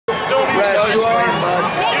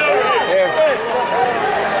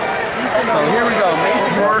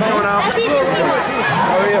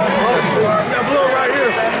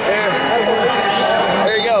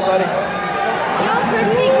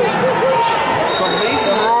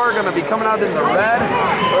coming out in the red.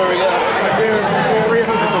 Where we go? Right there.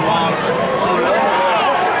 It's a lot.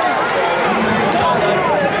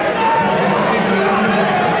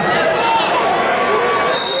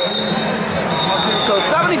 So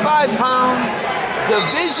 75 pounds,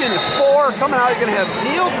 Division 4 coming out. You're going to have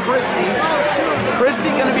Neal, Krysty.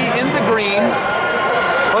 Krysty going to be in the green.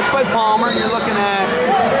 Coached by Palmer. And you're looking at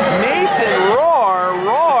Mason Rohr.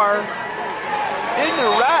 Rohr in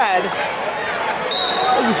the red.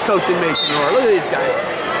 Look who's coaching Mason Rohr. Look at these guys.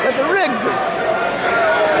 Got the Riggses.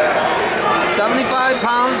 75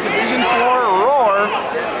 pounds, Division 4, Rohr.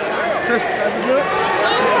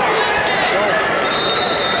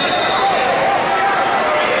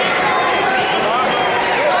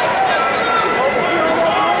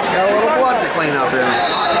 Got a little blood to clean up here.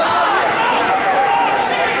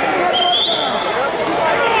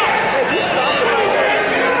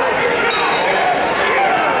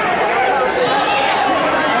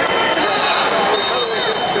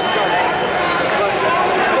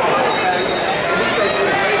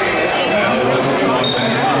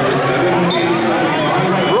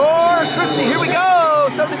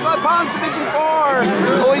 Division 4,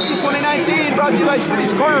 OAC 2019, brought to you by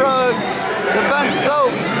Schmitty's Corner Rugs, Defense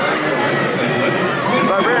Soap, and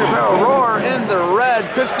Barbarian Apparel. Rohr in the red,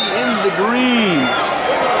 Krysty in the green.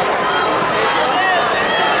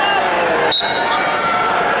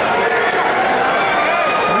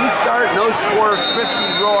 Restart, no score, Krysty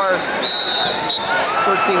Rohr,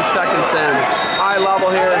 13 seconds in. High level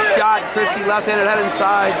here, shot, Krysty left-handed head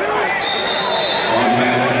inside.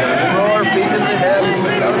 Rohr beating in the hips,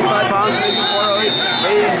 75 pounds, Division 4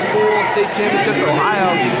 Made School State Championships,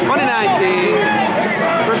 Ohio, 2019.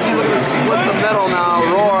 Krysty looking to split the middle now.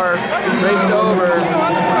 Rohr draped over.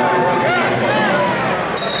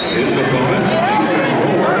 His opponent,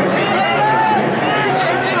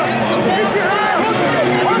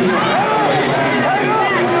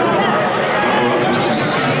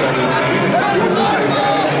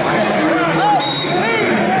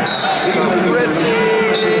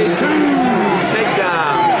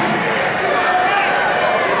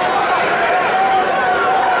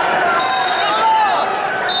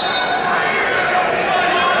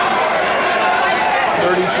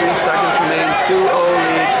 33 seconds remain, 2-0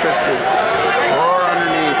 lead, Krysty. Rohr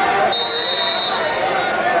underneath.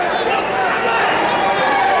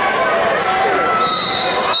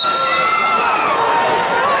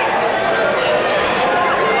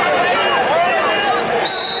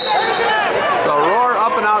 So Rohr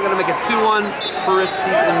up and out, gonna make it 2-1,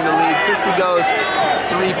 Krysty in the lead. Krysty goes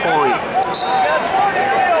 3-point.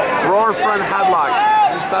 Rohr front headlock,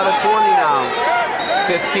 inside of 20 now.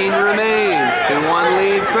 15 remains, 2-1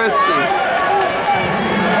 lead, Krysty.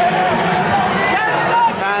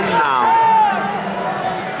 10 now.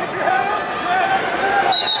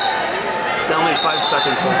 Still only 5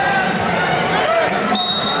 seconds left.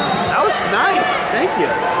 That was nice, thank you.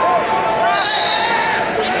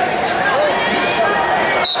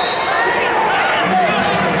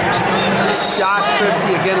 Shot,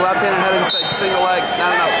 Krysty again, left-handed head inside, single leg,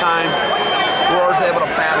 not enough time. Rohr's able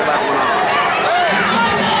to battle that one out.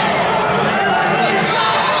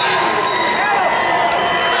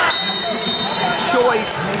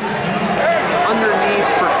 Choice underneath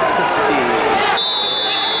for Krysty.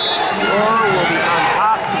 Rohr will be on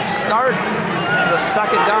top to start the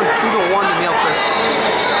second down, 2-1 to Neal Krysty.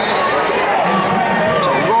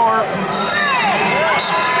 So Rohr.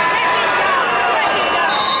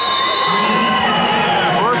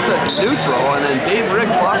 Rohr said neutral, and then Dave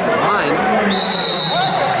Riggs lost his mind.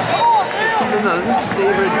 No, this is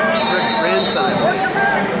Dave Riggs' grandson, I believe.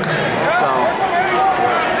 So.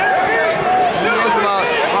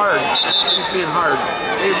 Being hard.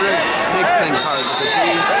 Dave Riggs makes things hard because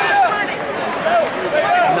he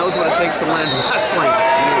knows what it takes to win wrestling.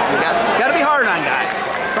 You got to be hard on guys.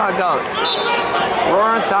 That's how it goes.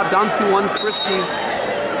 Rohr on top, down 2-1, Krysty.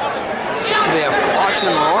 Do they have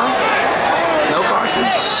caution Rohr? No caution?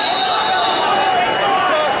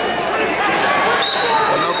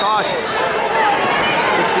 So no caution.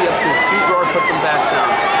 Krysty up to his feet, Rohr puts him back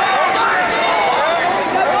down.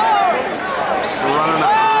 We're running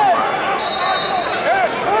up.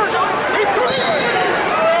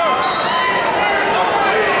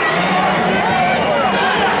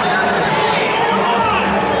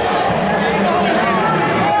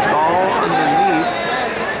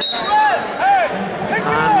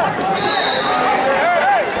 Krysty.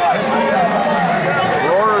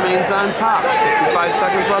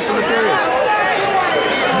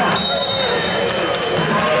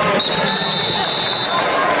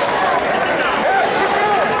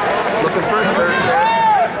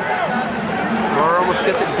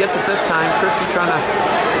 gets it this time. Krysty trying to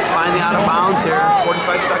find the out of bounds here.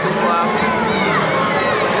 45 seconds left.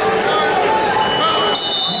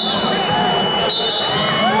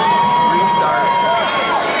 Restart.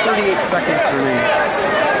 38 seconds remaining.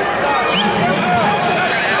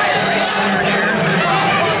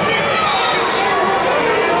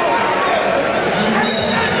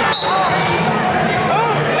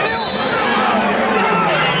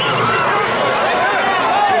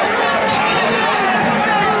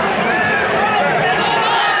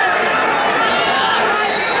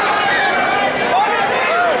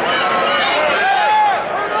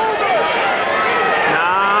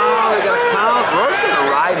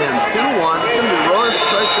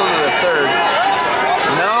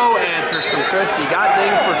 Krysty got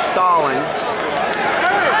dinged for stalling. And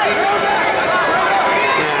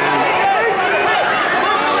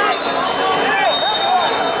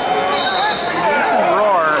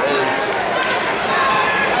Rohr is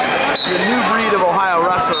the new breed of Ohio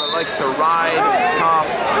wrestler that likes to ride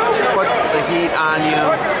tough, put the heat on you.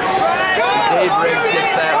 Dave Riggs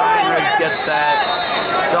gets that, Ryan Riggs gets that,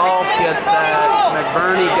 Dolph gets that,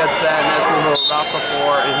 McBurney gets that, and that's what he'll wrestle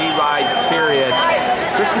for, and he rides, period.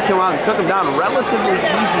 Krysty came out and took him down relatively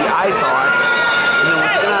easy, I thought. And then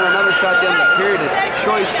was in on another shot at the end of the period. It's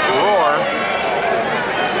choice Rohr.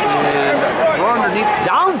 And Rohr underneath,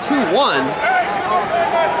 down 2-1.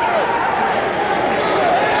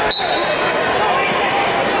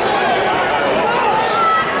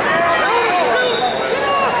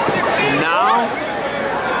 And now,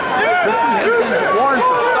 Krysty has been warned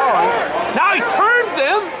for stalling. Now he turns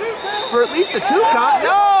him for at least a 2 count.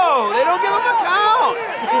 No, they don't give him a count.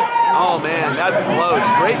 Oh man, that's close.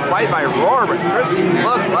 Great fight by Rohr, but Krysty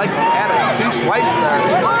looked like he had 2 swipes there,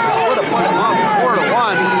 which would have put him up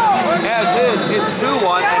 4-1. As is, it's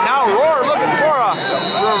 2-1, and now Rohr looking for a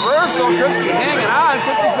reversal. Krysty hanging on.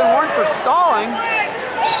 Kristy's been warned for stalling.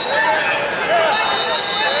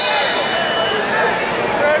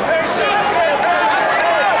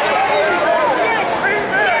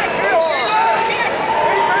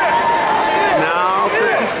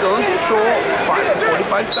 Still in control.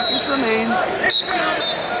 45 seconds remains.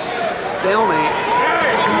 Stalemate.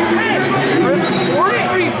 Krysty,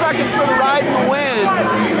 43 seconds for the ride and the win.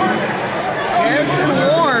 Has been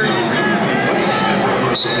warned.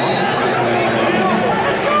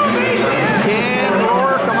 Can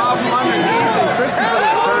Rohr come out from underneath? And Kristy's looking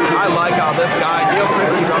to turn. I like how this guy, Neal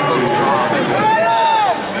Krysty, does those drops.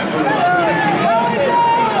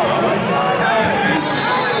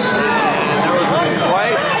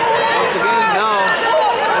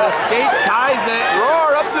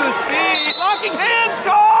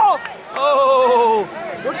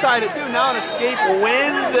 Tied at 2 now, and Escape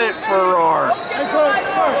wins it for Rohr.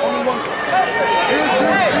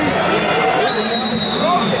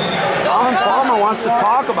 Alan Palmer wants to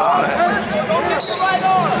talk about it.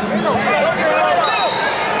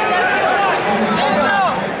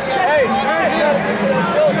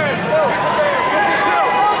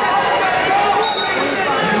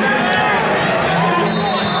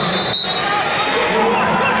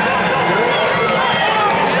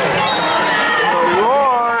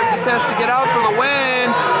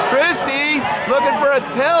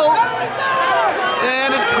 Tilt, and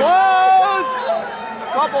it's close. A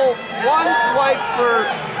couple one swipes for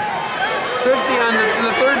Krysty in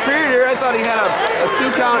the 3rd period here. I thought he had a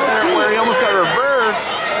 2 count there where he almost got reversed.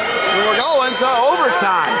 And we're going to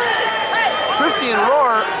overtime. Krysty and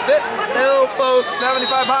Rohr fit ill, folks. 75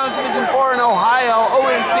 pounds, Division 4 in Ohio.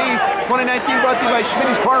 OAC 2019 brought to you by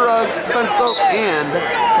Schmitty's Corner Rugs, Defense Soap, and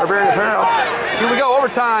Barbarian Apparel. Here we go,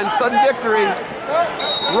 overtime, sudden victory.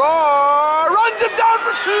 Rohr runs it down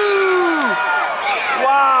for 2!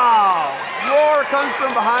 Wow! Rohr comes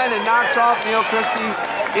from behind and knocks off Neal Krysty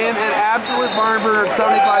in an absolute barn burner at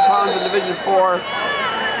 75 pounds in Division 4.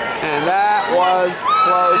 And that was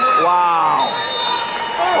close. Wow!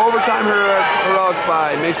 Overtime heroics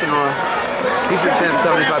by Mason Rohr. He's your champ,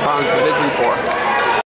 75 pounds, Division 4.